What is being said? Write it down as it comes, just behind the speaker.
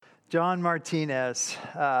John Martinez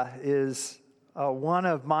is one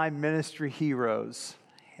of my ministry heroes,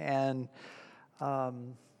 and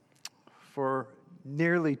for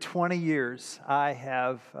nearly 20 years I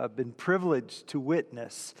have been privileged to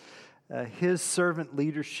witness his servant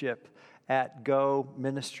leadership at Go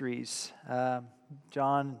Ministries.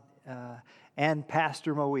 John and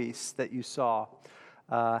Pastor Moise that you saw,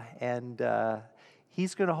 and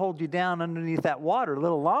he's going to hold you down underneath that water a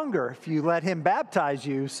little longer if you let him baptize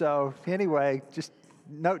you. So anyway, just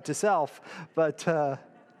note to self. But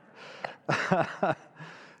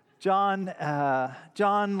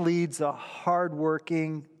John leads a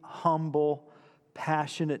hardworking, humble,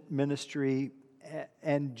 passionate ministry.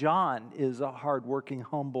 And John is a hardworking,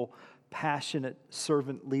 humble, passionate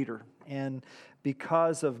servant leader. And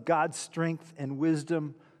because of God's strength and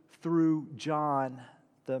wisdom through John,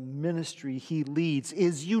 the ministry he leads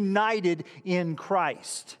is united in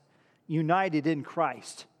Christ. United in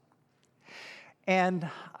Christ. And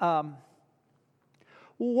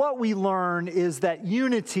what we learn is that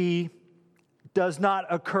unity does not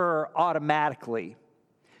occur automatically.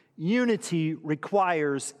 Unity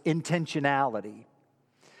requires intentionality.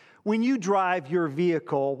 When you drive your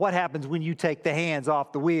vehicle, what happens when you take the hands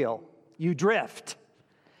off the wheel? You drift.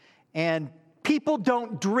 And people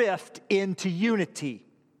don't drift into unity.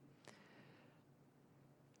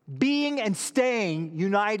 Being and staying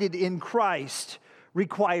united in Christ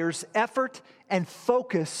requires effort and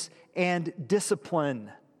focus and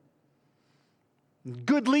discipline.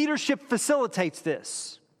 Good leadership facilitates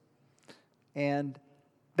this. And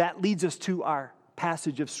that leads us to our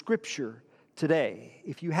passage of Scripture today.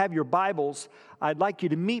 If you have your Bibles, I'd like you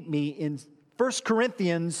to meet me in 1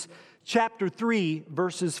 Corinthians chapter 3,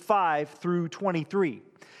 verses 5 through 23.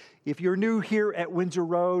 If you're new here at Windsor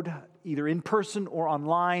Road, either in person or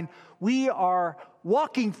online, we are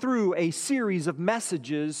walking through a series of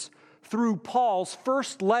messages through Paul's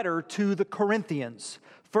first letter to the Corinthians,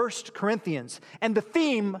 1 Corinthians. And the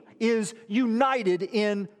theme is united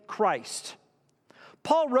in Christ.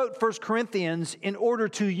 Paul wrote 1 Corinthians in order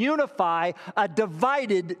to unify a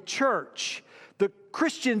divided church. The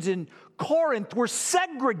Christians in Corinth were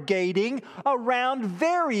segregating around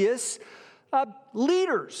various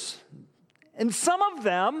leaders. And some of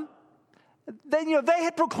them, they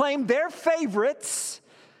had proclaimed their favorites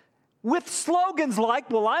with slogans like,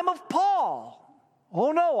 well, I'm of Paul.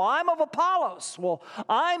 Oh no, I'm of Apollos. Well,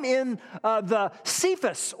 I'm in the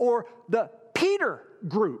Cephas or the Peter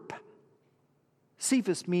group.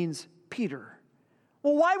 Cephas means Peter.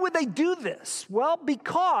 Well, why would they do this? Well,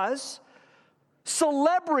 because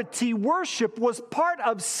celebrity worship was part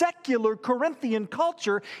of secular Corinthian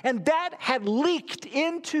culture, and that had leaked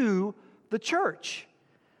into the church,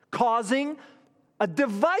 causing a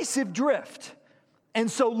divisive drift. And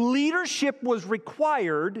so leadership was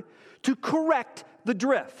required to correct the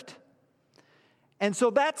drift. And so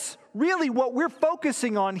that's really what we're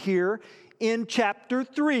focusing on here in chapter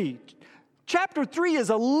 3. Chapter 3 is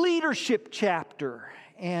a leadership chapter,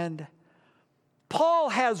 and Paul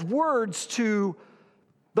has words to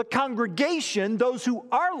the congregation, those who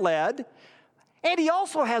are led, and he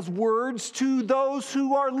also has words to those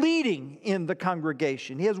who are leading in the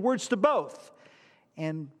congregation. He has words to both.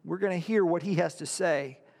 And we're going to hear what he has to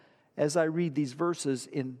say as I read these verses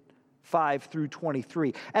in 5 through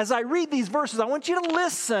 23. As I read these verses, I want you to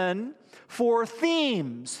listen for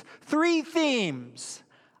themes. 3 themes.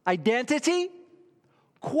 Identity,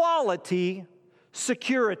 quality,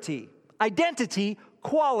 security. Identity,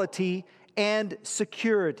 quality, and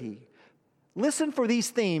security. Listen for these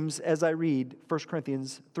themes as I read 1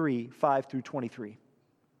 Corinthians 3, 5 through 23.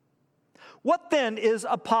 What then is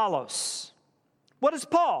Apollos? What is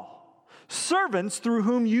Paul? Servants through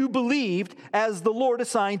whom you believed as the Lord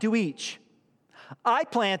assigned to each. I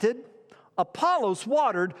planted, Apollos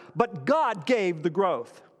watered, but God gave the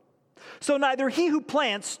growth. So neither he who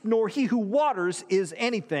plants nor he who waters is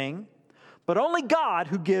anything, but only God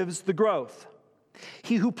who gives the growth.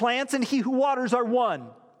 He who plants and he who waters are one,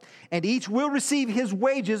 and each will receive his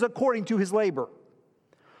wages according to his labor.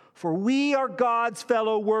 For we are God's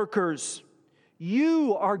fellow workers.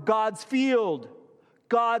 You are God's field,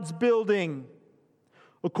 God's building.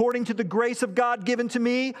 According to the grace of God given to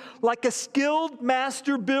me, like a skilled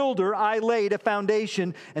master builder, I laid a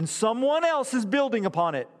foundation, and someone else is building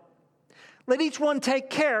upon it. Let each one take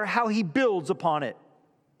care how he builds upon it.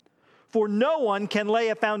 For no one can lay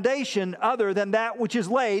a foundation other than that which is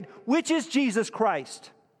laid, which is Jesus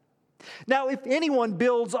Christ. Now, if anyone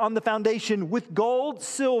builds on the foundation with gold,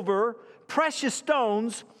 silver, precious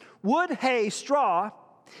stones, wood, hay, straw,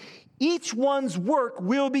 each one's work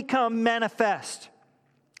will become manifest,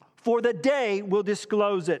 for the day will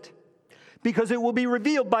disclose it, because it will be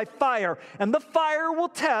revealed by fire, and the fire will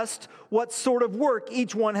test what sort of work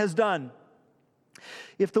each one has done.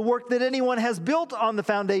 If the work that anyone has built on the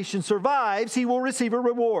foundation survives, he will receive a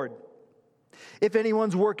reward. If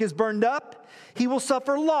anyone's work is burned up, he will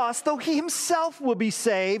suffer loss, though he himself will be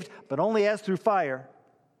saved, but only as through fire.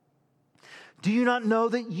 Do you not know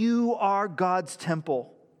that you are God's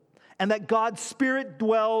temple, and that God's Spirit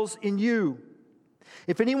dwells in you?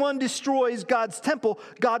 If anyone destroys God's temple,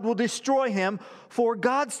 God will destroy him, for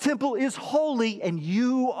God's temple is holy, and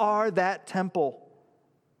you are that temple.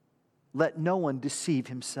 Let no one deceive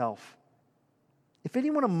himself. If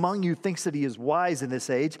anyone among you thinks that he is wise in this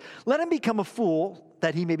age, let him become a fool,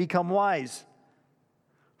 that he may become wise.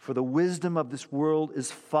 For the wisdom of this world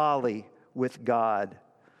is folly with God.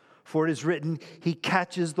 For it is written, He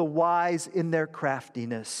catches the wise in their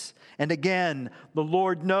craftiness. And again, the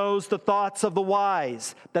Lord knows the thoughts of the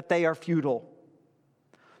wise, that they are futile.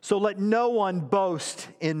 So let no one boast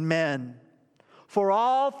in men, for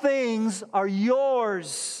all things are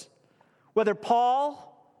yours, whether Paul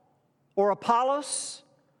or Apollos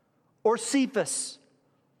or Cephas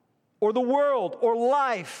or the world or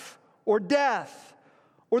life or death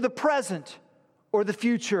or the present or the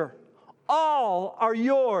future. All are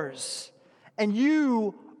yours, and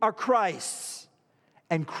you are Christ's,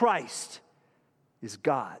 and Christ is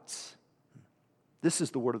God's. This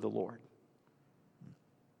is the word of the Lord.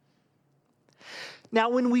 Now,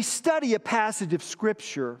 when we study a passage of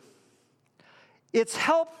Scripture, it's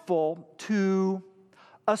helpful to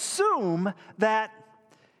assume that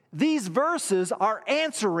these verses are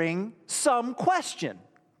answering some question.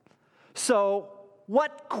 So,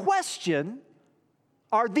 what question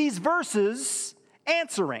are these verses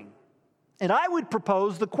answering? And I would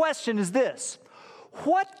propose the question is this: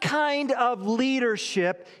 what kind of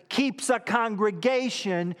leadership keeps a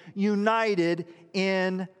congregation united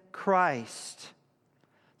in Christ?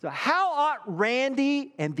 So how ought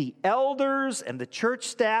Randy and the elders and the church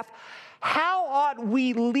staff, how ought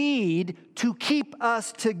we lead to keep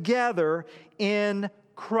us together in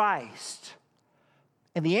Christ?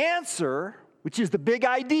 And the answer, which is the big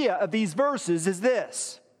idea of these verses, is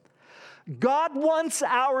this: God wants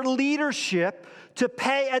our leadership to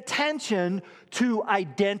pay attention to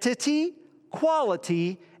identity,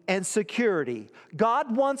 quality, and security.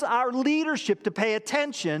 God wants our leadership to pay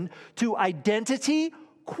attention to identity,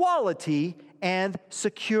 quality, and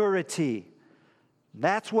security.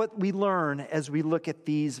 That's what we learn as we look at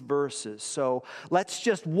these verses. So let's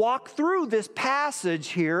just walk through this passage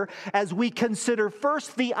here as we consider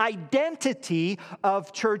first the identity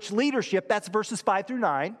of church leadership. That's verses 5 through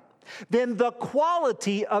 9. Then the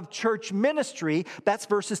quality of church ministry. That's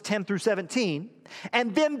verses 10 through 17.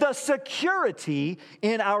 And then the security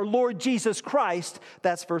in our Lord Jesus Christ.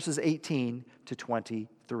 That's verses 18 to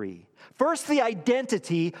 23. First, the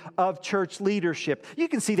identity of church leadership. You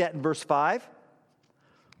can see that in verse 5.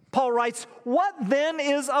 Paul writes, "What then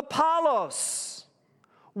is Apollos?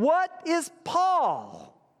 What is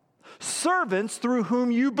Paul? Servants through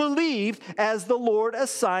whom you believed as the Lord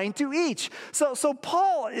assigned to each." So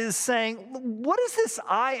Paul is saying, what is this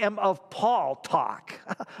I am of Paul talk?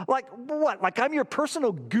 Like what? Like I'm your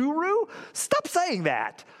personal guru? Stop saying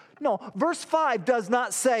that. No, verse 5 does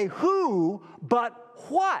not say who, but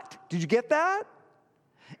what. Did you get that?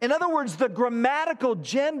 In other words, the grammatical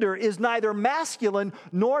gender is neither masculine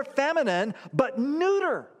nor feminine, but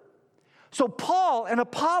neuter. So Paul and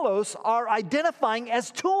Apollos are identifying as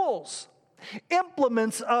tools,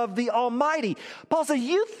 implements of the Almighty. Paul says,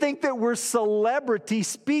 you think that we're celebrity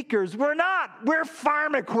speakers. We're not. We're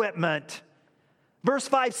farm equipment. Verse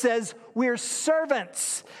 5 says, we're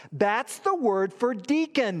servants. That's the word for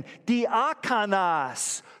deacon,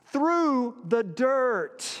 diakonos, through the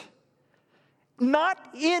dirt.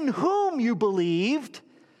 Not in whom you believed,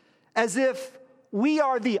 as if we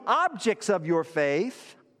are the objects of your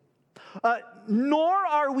faith, nor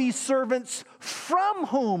are we servants from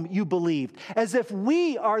whom you believed, as if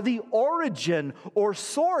we are the origin or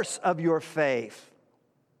source of your faith.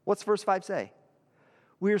 What's verse 5 say?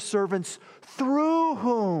 We are servants through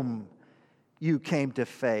whom you came to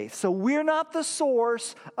faith. So we're not the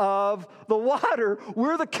source of the water,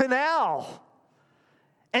 we're the canal.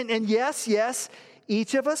 And yes,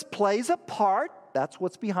 each of us plays a part. That's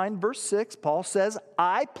what's behind verse 6. Paul says,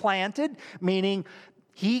 I planted, meaning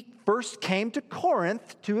he first came to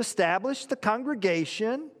Corinth to establish the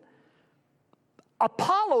congregation.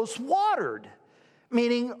 Apollos watered,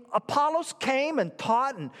 meaning Apollos came and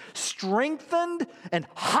taught and strengthened and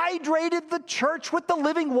hydrated the church with the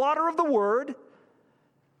living water of the word.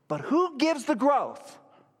 But who gives the growth?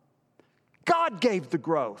 God gave the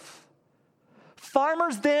growth.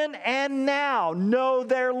 Farmers then and now know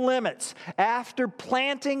their limits. After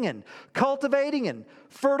planting and cultivating and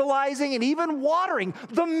fertilizing and even watering,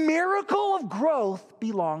 the miracle of growth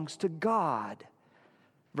belongs to God.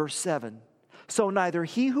 Verse 7, so neither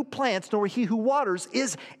he who plants nor he who waters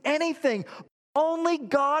is anything, only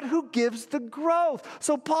God who gives the growth.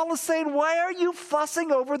 So Paul is saying, why are you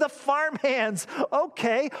fussing over the farmhands?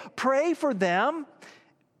 Okay, pray for them,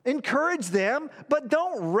 encourage them, but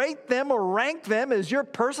don't rate them or rank them as your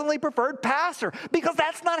personally preferred pastor, because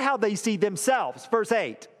that's not how they see themselves. Verse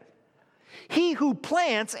 8. He who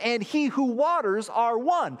plants and he who waters are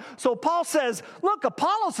one. So Paul says, look,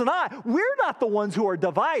 Apollos and I, we're not the ones who are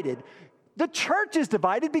divided. The church is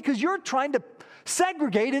divided because you're trying to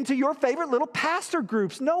segregate into your favorite little pastor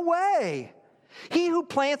groups. No way. He who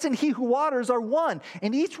plants and he who waters are one,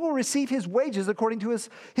 and each will receive his wages according to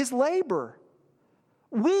his labor.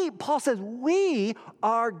 Paul says, we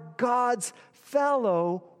are God's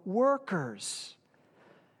fellow workers.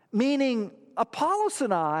 Meaning, Apollos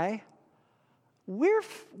and I, we're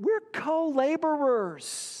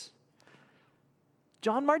co-laborers.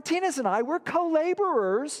 John Martinez and I, we're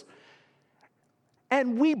co-laborers,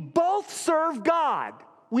 and we both serve God.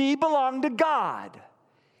 We belong to God.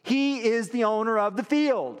 He is the owner of the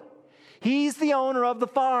field. He's the owner of the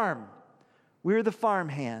farm. We're the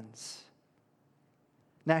farmhands.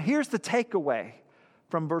 Now, here's the takeaway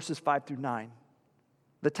from verses 5 through 9.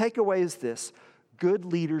 The takeaway is this: good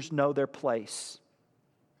leaders know their place.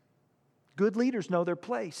 Good leaders know their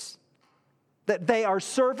place. That they are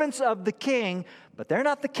servants of the king, but they're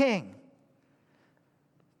not the king.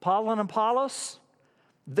 Paul and Apollos,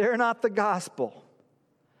 they're not the gospel.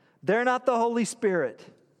 They're not the Holy Spirit.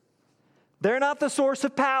 They're not the source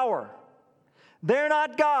of power. They're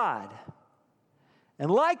not God. And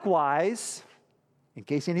likewise, in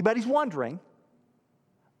case anybody's wondering,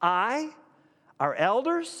 our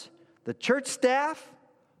elders, the church staff,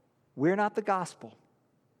 we're not the gospel.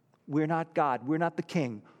 We're not God. We're not the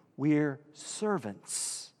king. We're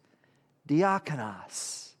servants.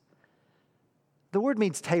 Diakonos. The word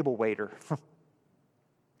means table waiter.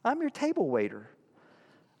 I'm your table waiter.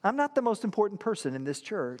 I'm not the most important person in this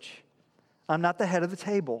church. I'm not the head of the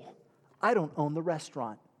table. I don't own the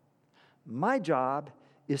restaurant. My job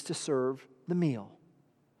is to serve the meal.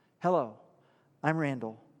 Hello, I'm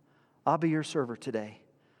Randall. I'll be your server today.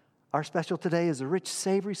 Our special today is a rich,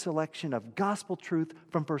 savory selection of gospel truth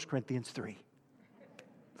from 1 Corinthians 3.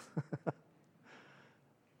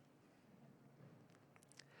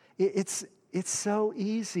 It's so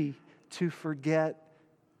easy to forget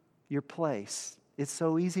your place. It's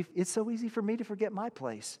so easy for me to forget my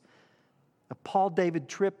place. Paul David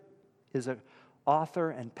Tripp is an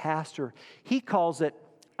author and pastor. He calls it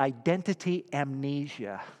identity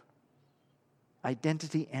amnesia.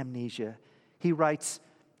 Identity amnesia. He writes,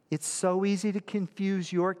 it's so easy to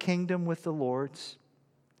confuse your kingdom with the Lord's.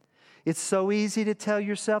 It's so easy to tell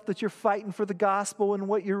yourself that you're fighting for the gospel when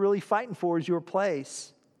what you're really fighting for is your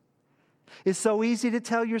place. It's so easy to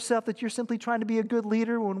tell yourself that you're simply trying to be a good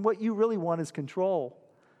leader when what you really want is control.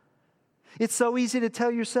 It's so easy to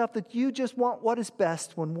tell yourself that you just want what is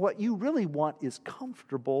best when what you really want is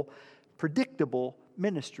comfortable, predictable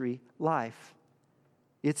ministry life.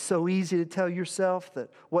 It's so easy to tell yourself that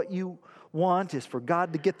what you want is for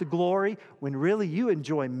God to get the glory when really you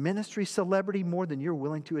enjoy ministry celebrity more than you're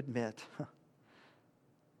willing to admit.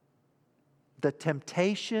 The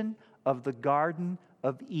temptation of the Garden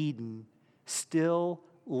of Eden still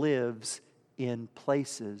lives in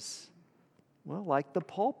places, well, like the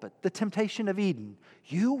pulpit. The temptation of Eden.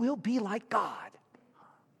 You will be like God.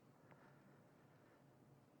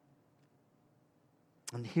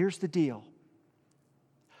 And here's the deal.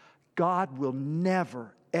 God will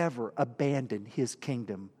never, ever abandon His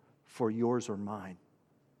kingdom for yours or mine.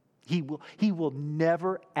 He will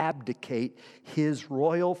never abdicate His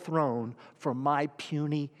royal throne for my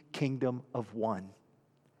puny kingdom of one.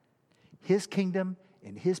 His kingdom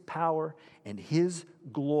and His power and His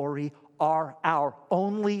glory are our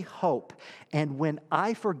only hope. And when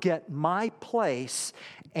I forget my place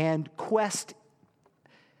and quest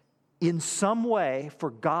in some way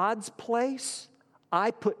for God's place,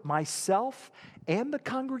 I put myself and the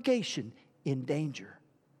congregation in danger.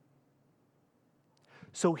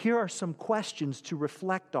 So here are some questions to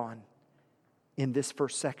reflect on in this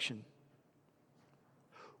first section.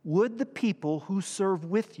 Would the people who serve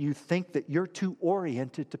with you think that you're too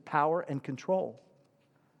oriented to power and control?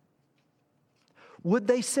 Would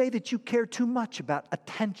they say that you care too much about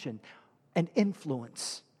attention and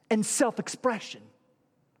influence and self-expression?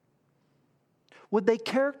 Would they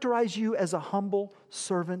characterize you as a humble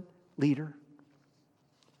servant leader?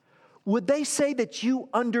 would they say that you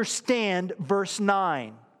understand verse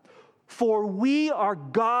 9? For we are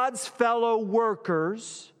God's fellow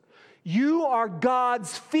workers. You are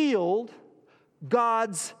God's field,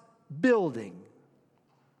 God's building.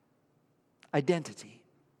 Identity.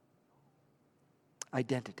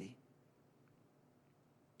 Identity.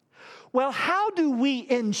 Well, how do we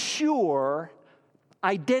ensure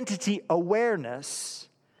identity awareness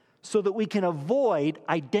so that we can avoid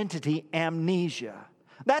identity amnesia?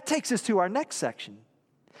 That takes us to our next section.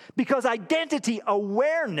 Because identity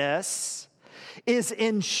awareness is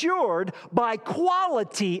ensured by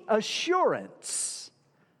quality assurance.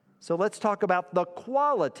 So let's talk about the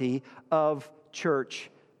quality of church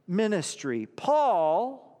ministry.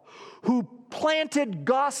 Paul, who planted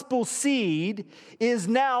gospel seed, is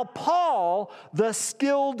now Paul, the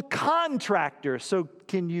skilled contractor. So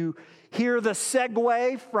can you hear the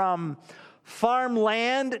segue from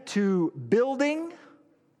farmland to building?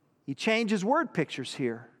 He changes word pictures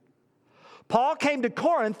here. Paul came to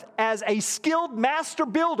Corinth as a skilled master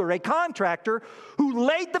builder, a contractor who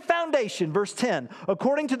laid the foundation. Verse 10,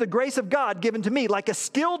 according to the grace of God given to me, like a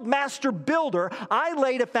skilled master builder, I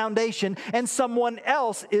laid a foundation and someone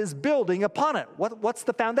else is building upon it. What's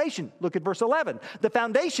the foundation? Look at verse 11. The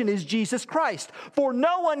foundation is Jesus Christ. For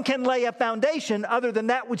no one can lay a foundation other than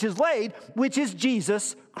that which is laid, which is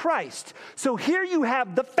Jesus Christ. So here you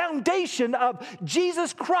have the foundation of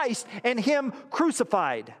Jesus Christ and Him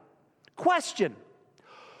crucified. Question: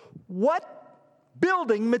 what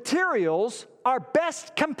building materials are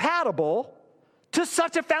best compatible to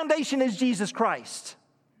such a foundation as Jesus Christ?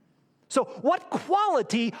 So what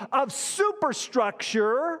quality of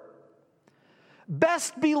superstructure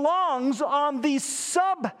best belongs on the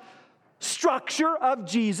substructure of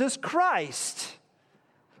Jesus Christ?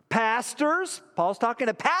 Pastors, Paul's talking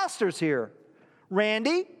to pastors here.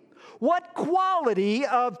 Randy, what quality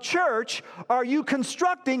of church are you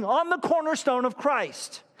constructing on the cornerstone of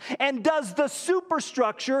Christ? And does the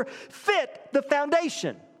superstructure fit the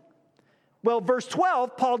foundation? Well, verse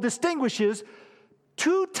 12, Paul distinguishes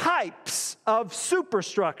two types of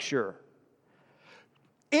superstructure.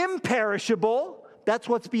 Imperishable, that's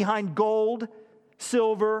what's behind gold,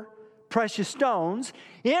 silver, precious stones.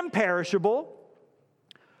 Imperishable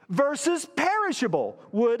versus perishable,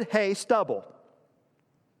 wood, hay, stubble.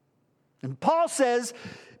 And Paul says,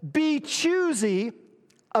 be choosy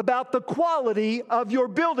about the quality of your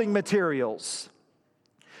building materials,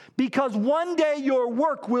 because one day your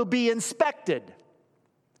work will be inspected,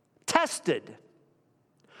 tested.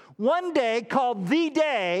 One day, called the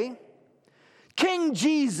day, King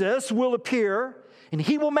Jesus will appear, and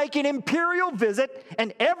He will make an imperial visit,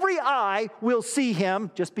 and every eye will see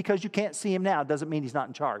Him. Just because you can't see Him now doesn't mean He's not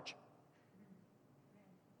in charge.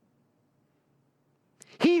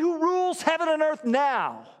 He who rules heaven and earth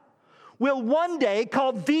now will one day,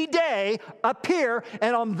 called the day, appear,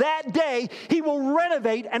 and on that day He will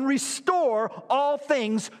renovate and restore all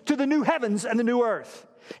things to the new heavens and the new earth.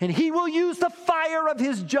 And He will use the fire of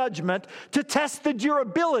His judgment to test the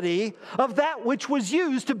durability of that which was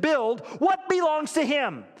used to build what belongs to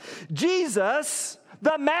Him. Jesus,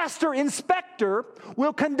 the master inspector,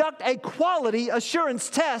 will conduct a quality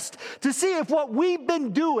assurance test to see if what we've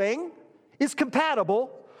been doing is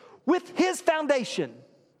compatible with His foundation.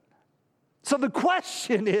 So the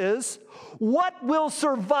question is, what will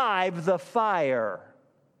survive the fire?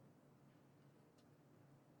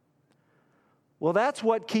 Well, that's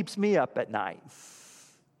what keeps me up at night.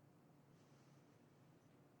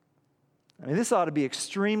 I mean, this ought to be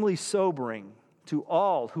extremely sobering to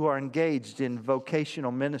all who are engaged in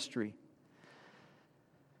vocational ministry.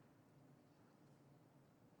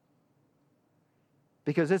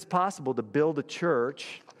 Because it's possible to build a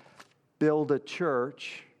church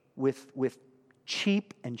with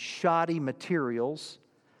cheap and shoddy materials,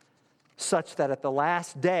 such that at the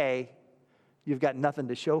last day, you've got nothing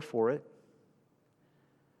to show for it.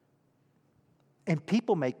 And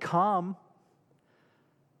people may come,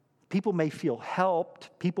 people may feel helped,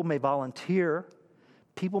 people may volunteer,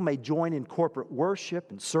 people may join in corporate worship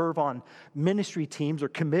and serve on ministry teams or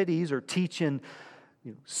committees or teach in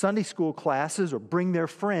Sunday school classes, or bring their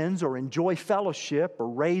friends, or enjoy fellowship, or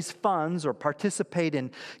raise funds, or participate in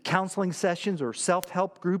counseling sessions or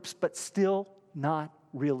self-help groups, but still not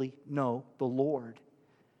really know the Lord.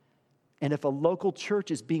 And if a local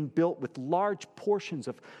church is being built with large portions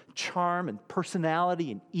of charm and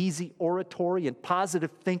personality and easy oratory and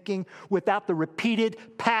positive thinking, without the repeated,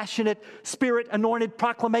 passionate, Spirit-anointed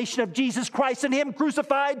proclamation of Jesus Christ and Him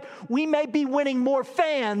crucified, we may be winning more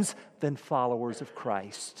fans than followers of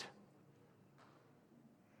Christ.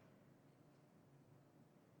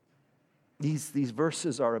 These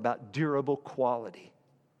verses are about durable quality.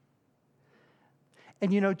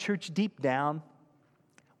 And you know, church, deep down,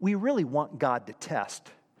 we really want God to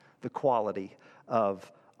test the quality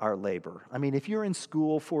of our labor. I mean, if you're in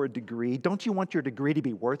school for a degree, don't you want your degree to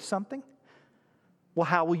be worth something? Well,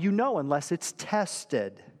 how will you know unless it's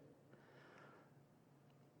tested?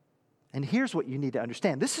 And here's what you need to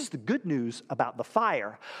understand. This is the good news about the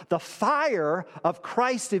fire. The fire of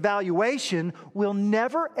Christ's evaluation will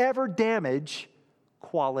never, ever damage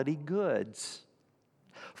quality goods.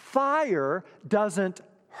 Fire doesn't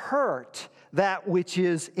hurt that which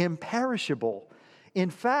is imperishable. In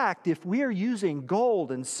fact, if we are using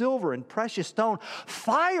gold and silver and precious stone,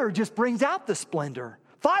 fire just brings out the splendor.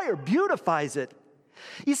 Fire beautifies it.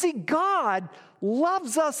 You see, God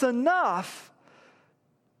loves us enough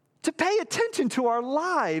to pay attention to our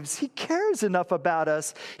lives. He cares enough about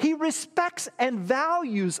us. He respects and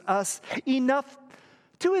values us enough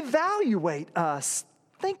to evaluate us.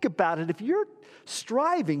 Think about it. If you're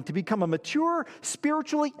striving to become a mature,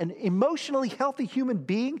 spiritually and emotionally healthy human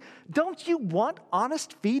being, don't you want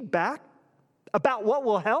honest feedback about what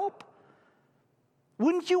will help?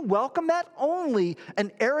 Wouldn't you welcome that? Only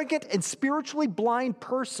an arrogant and spiritually blind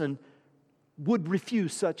person would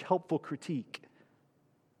refuse such helpful critique.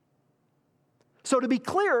 So to be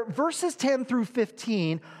clear, verses 10 through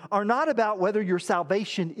 15 are not about whether your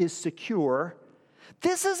salvation is secure.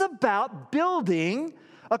 This is about building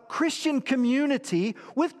a Christian community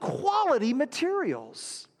with quality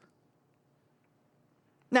materials.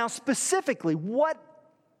 Now, specifically, what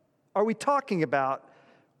are we talking about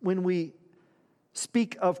when we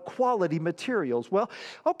speak of quality materials? Well,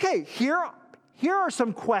 okay, here are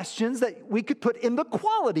some questions that we could put in the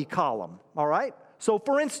quality column, all right? So,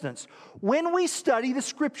 for instance, when we study the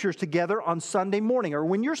Scriptures together on Sunday morning, or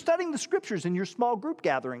when you're studying the Scriptures in your small group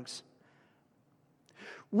gatherings,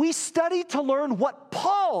 we study to learn what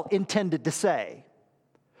Paul intended to say.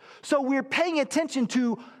 So we're paying attention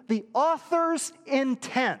to the author's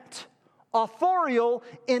intent, authorial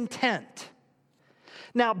intent.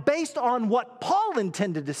 Now, based on what Paul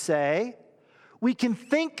intended to say, we can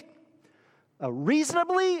think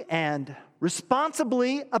reasonably and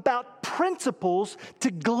responsibly about principles to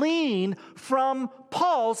glean from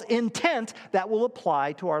Paul's intent that will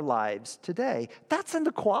apply to our lives today. That's in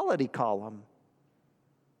the quality column.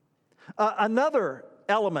 Another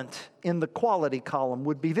element in the quality column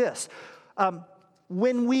would be this.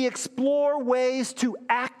 When we explore ways to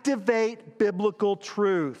activate biblical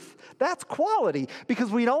truth, that's quality, because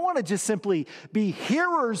we don't want to just simply be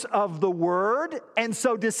hearers of the word and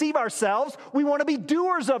so deceive ourselves. We want to be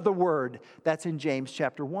doers of the word. That's in James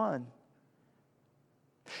chapter 1.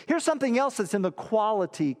 Here's something else that's in the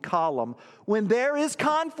quality column. When there is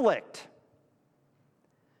conflict,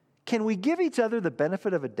 can we give each other the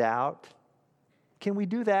benefit of a doubt? Can we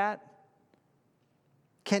do that?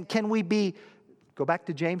 Can we be, go back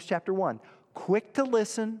to James chapter 1, quick to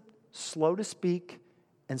listen, slow to speak,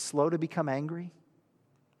 and slow to become angry?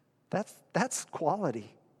 That's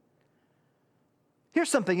quality. Here's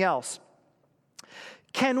something else.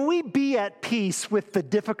 Can we be at peace with the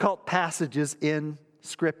difficult passages in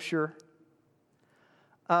Scripture?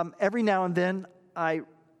 Every now and then I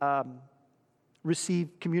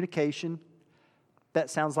receive communication that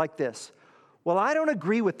sounds like this. Well, I don't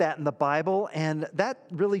agree with that in the Bible, and that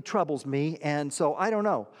really troubles me, and so I don't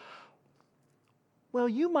know. Well,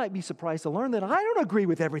 you might be surprised to learn that I don't agree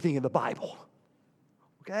with everything in the Bible.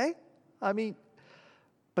 Okay? I mean,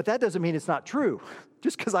 but that doesn't mean it's not true.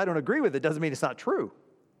 Just because I don't agree with it doesn't mean it's not true.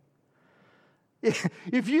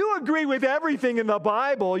 If you agree with everything in the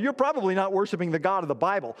Bible, you're probably not worshiping the God of the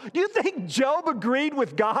Bible. Do you think Job agreed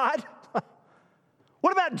with God?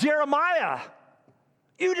 What about Jeremiah?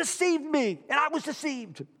 You deceived me, and I was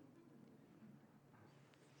deceived.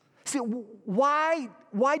 See, why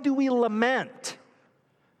do we lament?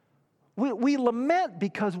 We lament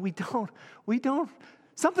because we don't,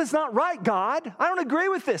 something's not right, God. I don't agree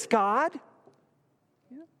with this, God.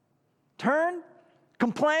 Turn,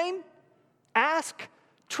 complain, ask,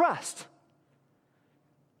 trust.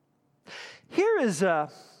 Here's a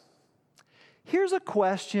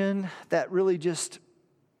question that really just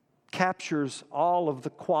captures all of the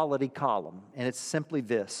quality column, and it's simply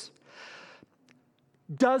this.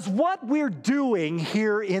 Does what we're doing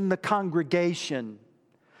here in the congregation,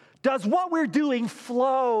 does what we're doing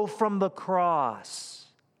flow from the cross?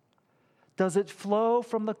 Does it flow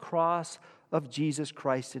from the cross of Jesus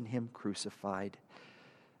Christ and Him crucified?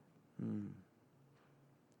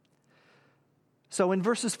 So in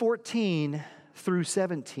verses 14 through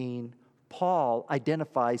 17, Paul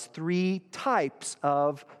identifies three types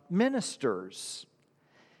of ministers.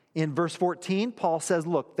 In verse 14, Paul says,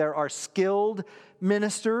 look, there are skilled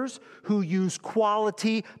ministers who use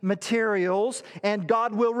quality materials, and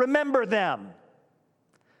God will remember them.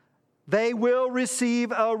 They will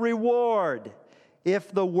receive a reward.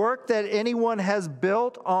 If the work that anyone has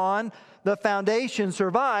built on the foundation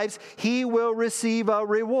survives, he will receive a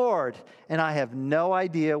reward. And I have no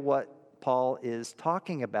idea what Paul is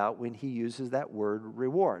talking about when he uses that word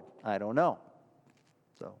reward. I don't know.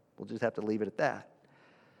 So we'll just have to leave it at that.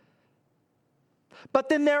 But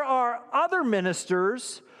then there are other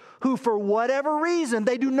ministers who, for whatever reason,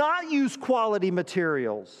 they do not use quality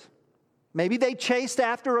materials. Maybe they chased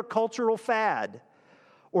after a cultural fad.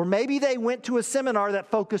 Or maybe they went to a seminar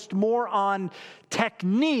that focused more on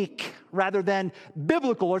technique rather than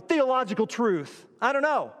biblical or theological truth. I don't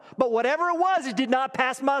know. But whatever it was, it did not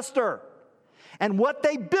pass muster. And what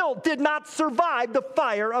they built did not survive the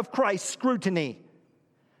fire of Christ's scrutiny.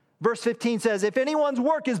 Verse 15 says, if anyone's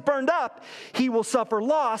work is burned up, he will suffer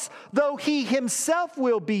loss, though he himself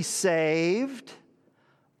will be saved,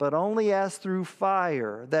 but only as through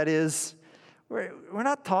fire. That is, we're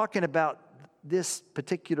not talking about this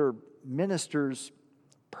particular minister's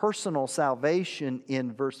personal salvation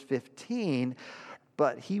in verse 15,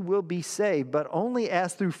 but he will be saved, but only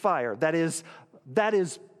as through fire. That is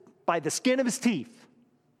by the skin of his teeth.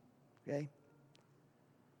 Okay?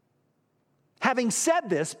 Having said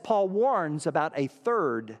this, Paul warns about a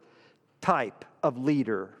third type of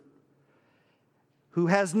leader who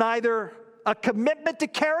has neither a commitment to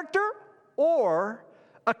character or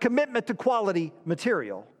a commitment to quality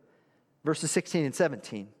material. Verses 16 and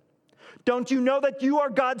 17. Don't you know that you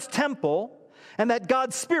are God's temple and that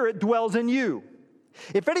God's Spirit dwells in you?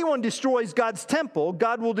 If anyone destroys God's temple,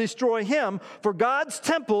 God will destroy him, for God's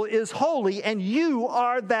temple is holy and you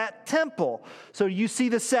are that temple. So you see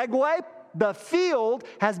the segue? The field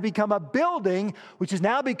has become a building, which has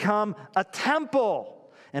now become a temple.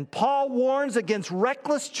 And Paul warns against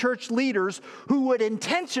reckless church leaders who would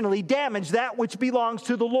intentionally damage that which belongs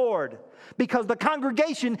to the Lord, because the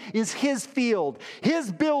congregation is his field,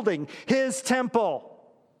 his building, his temple.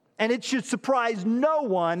 And it should surprise no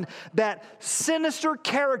one that sinister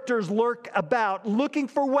characters lurk about looking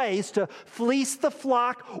for ways to fleece the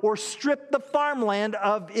flock or strip the farmland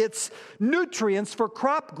of its nutrients for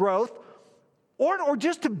crop growth, or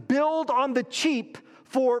just to build on the cheap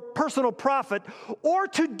for personal profit, or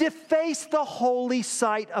to deface the holy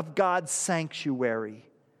site of God's sanctuary.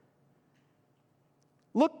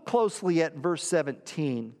 Look closely at verse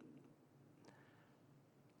 17.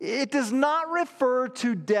 It does not refer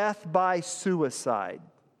to death by suicide.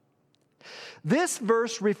 This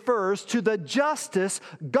verse refers to the justice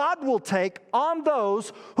God will take on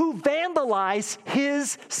those who vandalize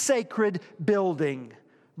his sacred building.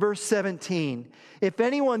 Verse 17, if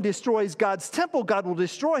anyone destroys God's temple, God will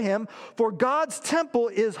destroy him, for God's temple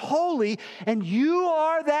is holy, and you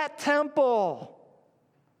are that temple.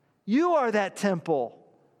 You are that temple.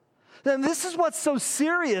 Then this is what's so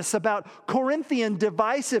serious about Corinthian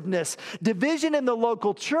divisiveness. Division in the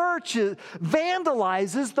local church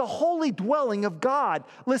vandalizes the holy dwelling of God.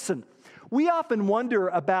 Listen, we often wonder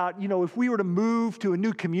about, if we were to move to a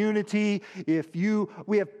new community,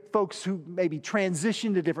 we have folks who maybe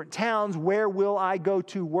transition to different towns, where will I go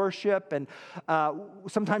to worship? And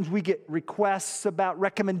sometimes we get requests about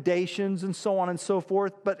recommendations and so on and so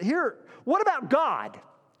forth. But here, what about God?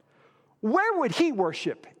 Where would he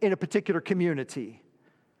worship in a particular community?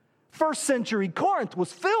 First century Corinth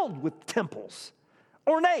was filled with temples.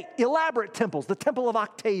 Ornate, elaborate temples. The temple of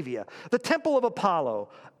Octavia, the temple of Apollo,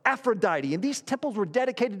 Aphrodite. And these temples were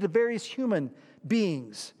dedicated to various human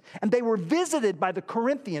beings. And they were visited by the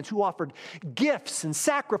Corinthians, who offered gifts and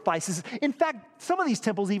sacrifices. In fact, some of these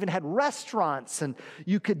temples even had restaurants, and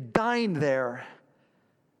you could dine there.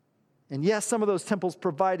 And yes, some of those temples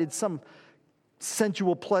provided some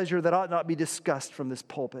sensual pleasure that ought not be discussed from this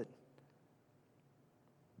pulpit.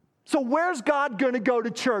 So where's God going to go to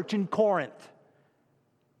church in Corinth?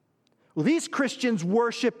 Well, these Christians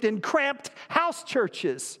worshiped in cramped house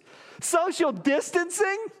churches. Social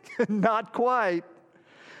distancing? Not quite.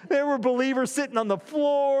 There were believers sitting on the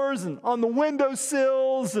floors and on the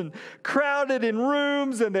windowsills and crowded in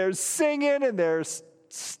rooms, and there's singing and there's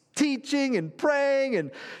teaching and praying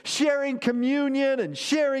and sharing communion and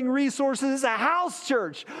sharing resources. It's a house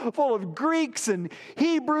church full of Greeks and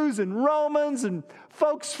Hebrews and Romans and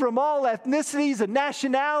folks from all ethnicities and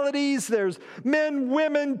nationalities. There's men,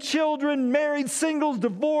 women, children, married, singles,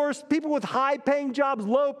 divorced, people with high-paying jobs,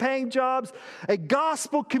 low-paying jobs, a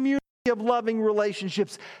gospel community of loving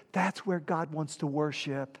relationships. That's where God wants to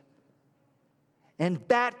worship. And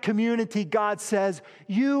that community, God says,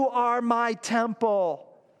 you are my temple.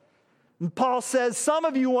 And Paul says some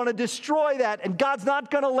of you want to destroy that, and God's not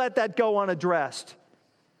going to let that go unaddressed.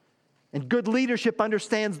 And good leadership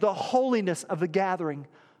understands the holiness of the gathering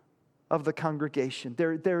of the congregation.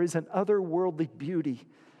 There is an otherworldly beauty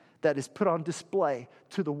that is put on display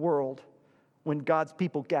to the world when God's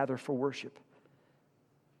people gather for worship.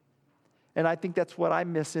 And I think that's what I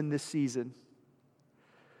miss in this season.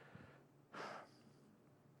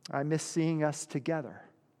 I miss seeing us together.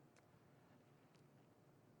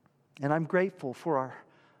 And I'm grateful for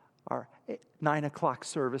our 9 o'clock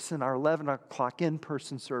service and our 11 o'clock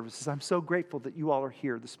in-person services. I'm so grateful that you all are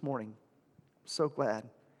here this morning. I'm so glad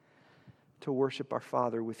to worship our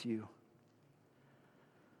Father with you.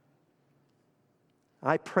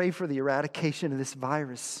 I pray for the eradication of this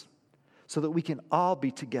virus so that we can all be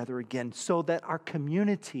together again, so that our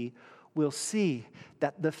community will see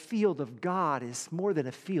that the field of God is more than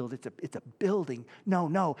a field. It's a building.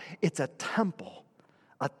 No, it's a temple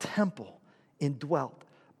indwelt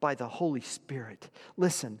by the Holy Spirit.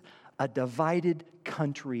 Listen, a divided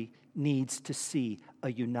country needs to see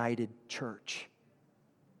a united church.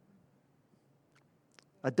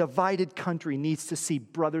 A divided country needs to see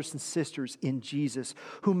brothers and sisters in Jesus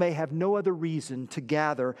who may have no other reason to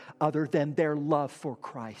gather other than their love for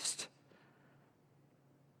Christ.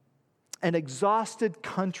 An exhausted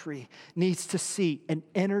country needs to see an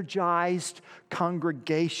energized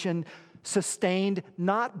congregation sustained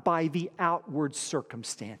not by the outward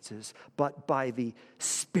circumstances, but by the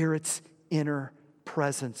Spirit's inner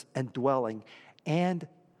presence and dwelling. And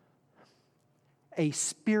a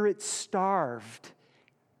Spirit-starved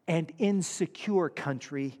and insecure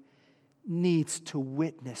country needs to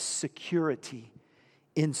witness security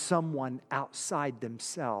in someone outside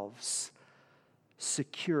themselves.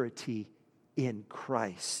 Security in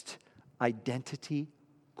Christ. Identity,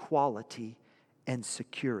 quality, and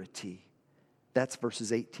security. That's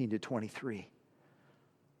verses 18 to 23.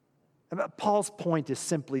 Paul's point is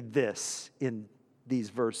simply this in these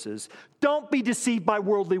verses. Don't be deceived by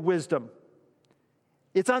worldly wisdom.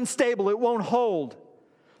 It's unstable. It won't hold.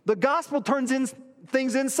 The gospel turns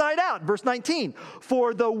things inside out. Verse 19.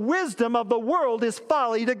 For the wisdom of the world is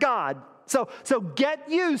folly to God. So get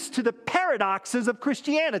used to the paradoxes of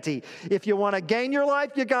Christianity. If you want to gain your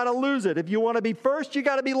life, you got to lose it. If you want to be first, you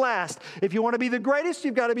got to be last. If you want to be the greatest,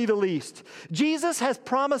 you've got to be the least. Jesus has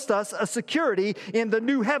promised us a security in the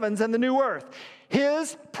new heavens and the new earth.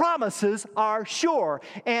 His promises are sure.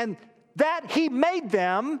 And that He made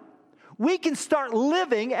them, we can start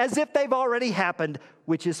living as if they've already happened,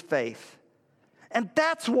 which is faith. And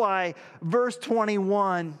that's why verse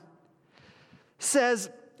 21 says,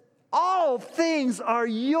 all things are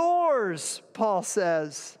yours, Paul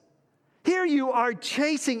says. Here you are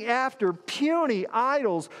chasing after puny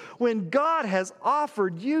idols when God has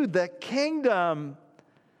offered you the kingdom.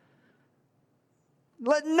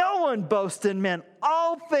 Let no one boast in men.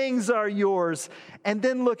 All things are yours. And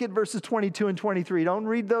then look at verses 22 and 23. Don't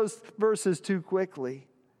read those verses too quickly.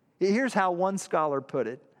 Here's how one scholar put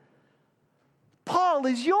it. Paul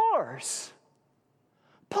is yours.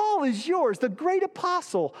 Paul is yours, the great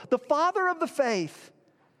apostle, the father of the faith,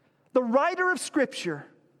 the writer of Scripture.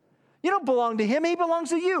 You don't belong to him, he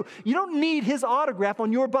belongs to you. You don't need his autograph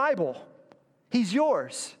on your Bible. He's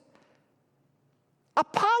yours.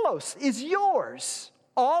 Apollos is yours.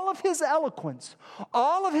 All of his eloquence,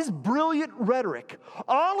 all of his brilliant rhetoric,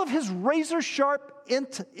 all of his razor-sharp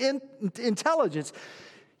intelligence.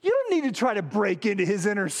 You don't need to try to break into his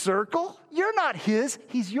inner circle. You're not his,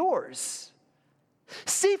 he's yours.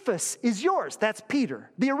 Cephas is yours. That's Peter,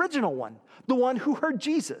 the original one, the one who heard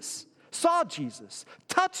Jesus, saw Jesus,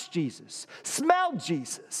 touched Jesus, smelled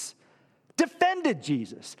Jesus, defended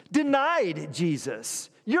Jesus, denied Jesus.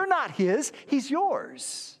 You're not his, he's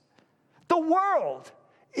yours. The world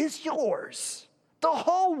is yours. The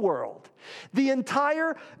whole world. The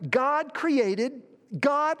entire God-created,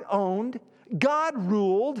 God-owned,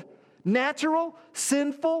 God-ruled, natural,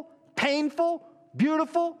 sinful, painful,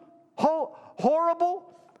 beautiful, horrible,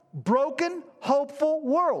 broken, hopeful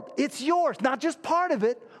world. It's yours, not just part of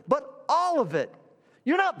it, but all of it.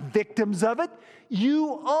 You're not victims of it.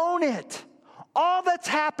 You own it. All that's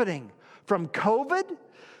happening, from COVID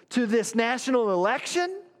to this national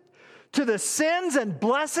election, to the sins and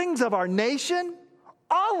blessings of our nation,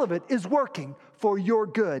 all of it is working for your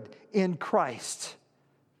good in Christ.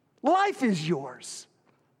 Life is yours.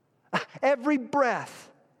 Every breath,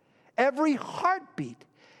 every heartbeat,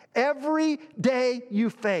 every day you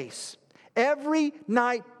face, every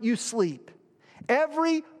night you sleep,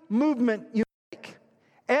 every movement you make,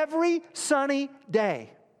 every sunny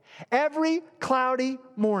day, every cloudy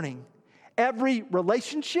morning, every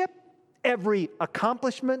relationship, every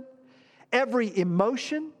accomplishment, Every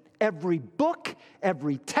emotion, every book,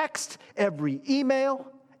 every text, every email,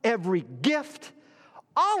 every gift,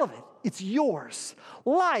 all of it, it's yours.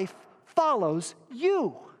 Life follows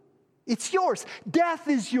you. It's yours. Death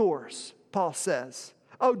is yours, Paul says.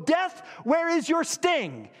 Oh, death, where is your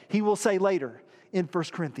sting? He will say later in 1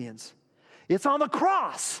 Corinthians. It's on the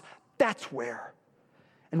cross. That's where.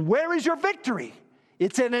 And where is your victory?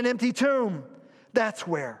 It's in an empty tomb. That's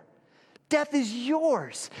where. Death is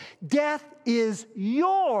yours. Death is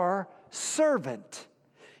your servant,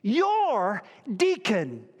 your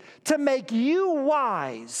deacon, to make you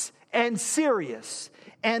wise and serious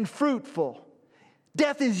and fruitful.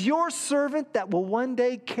 Death is your servant that will one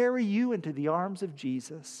day carry you into the arms of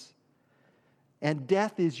Jesus. And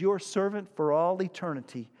death is your servant for all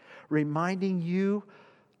eternity, reminding you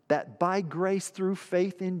that by grace through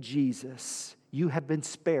faith in Jesus, you have been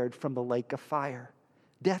spared from the lake of fire.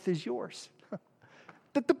 Death is yours.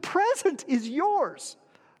 That the present is yours,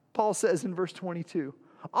 Paul says in verse 22.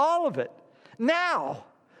 All of it. Now.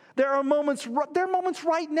 There are moments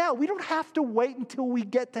right now. We don't have to wait until we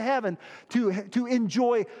get to heaven to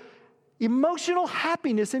enjoy emotional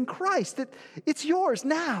happiness in Christ. It's yours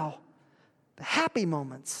now. The happy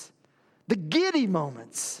moments, the giddy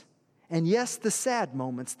moments, and yes, the sad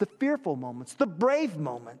moments, the fearful moments, the brave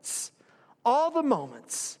moments, all the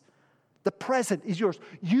moments. The present is yours.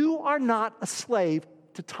 You are not a slave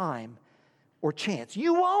to time or chance.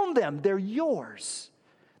 You own them. They're yours.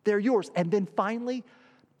 They're yours. And then finally,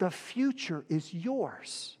 the future is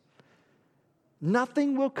yours.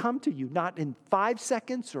 Nothing will come to you, not in 5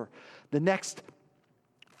 seconds or the next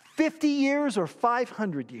 50 years or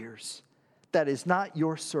 500 years, that is not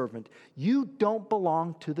your servant. You don't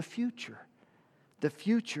belong to the future. The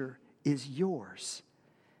future is yours.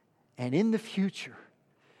 And in the future,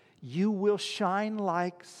 you will shine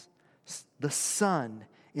like the sun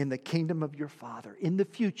in the kingdom of your Father. In the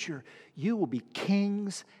future, you will be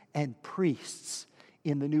kings and priests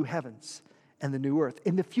in the new heavens and the new earth.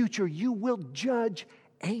 In the future, you will judge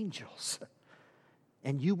angels.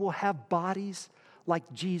 And you will have bodies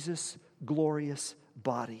like Jesus' glorious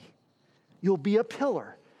body. You'll be a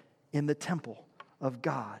pillar in the temple of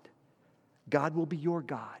God. God will be your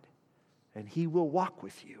God, and He will walk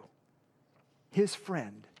with you, His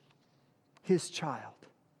friend, His child.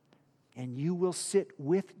 And you will sit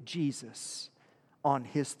with Jesus on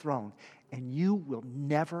His throne, and you will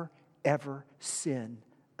never ever sin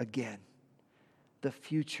again. The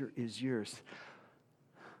future is yours.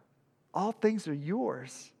 All things are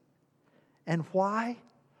yours. And why?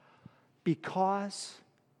 Because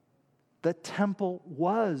the temple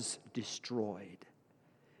was destroyed.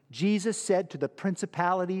 Jesus said to the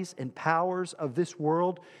principalities and powers of this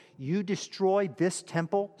world, you destroyed this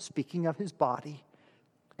temple, speaking of His body,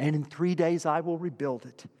 and in 3 days I will rebuild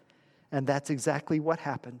it. And that's exactly what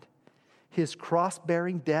happened. His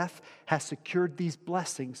cross-bearing death has secured these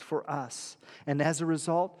blessings for us. And as a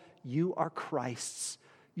result, you are Christ's.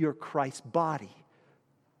 You're Christ's body,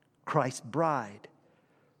 Christ's bride,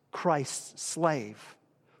 Christ's slave,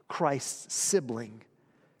 Christ's sibling,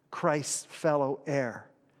 Christ's fellow heir.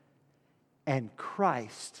 And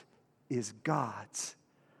Christ is God's.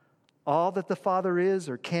 All that the Father is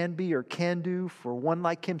or can be or can do for one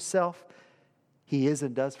like Himself, He is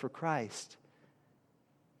and does for Christ.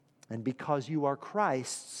 And because you are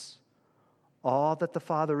Christ's, all that the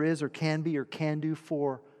Father is or can be or can do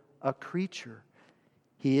for a creature,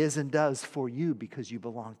 He is and does for you because you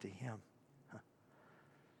belong to Him.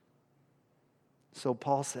 So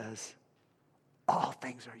Paul says, all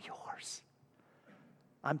things are yours.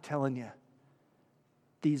 I'm telling you,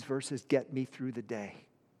 these verses get me through the day.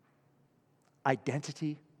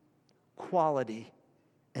 Identity, quality,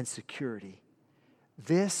 and security.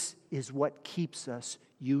 This is what keeps us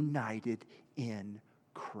united in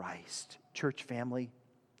Christ. Church family,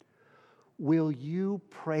 will you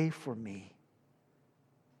pray for me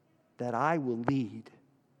that I will lead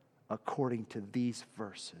according to these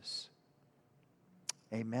verses?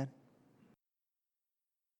 Amen.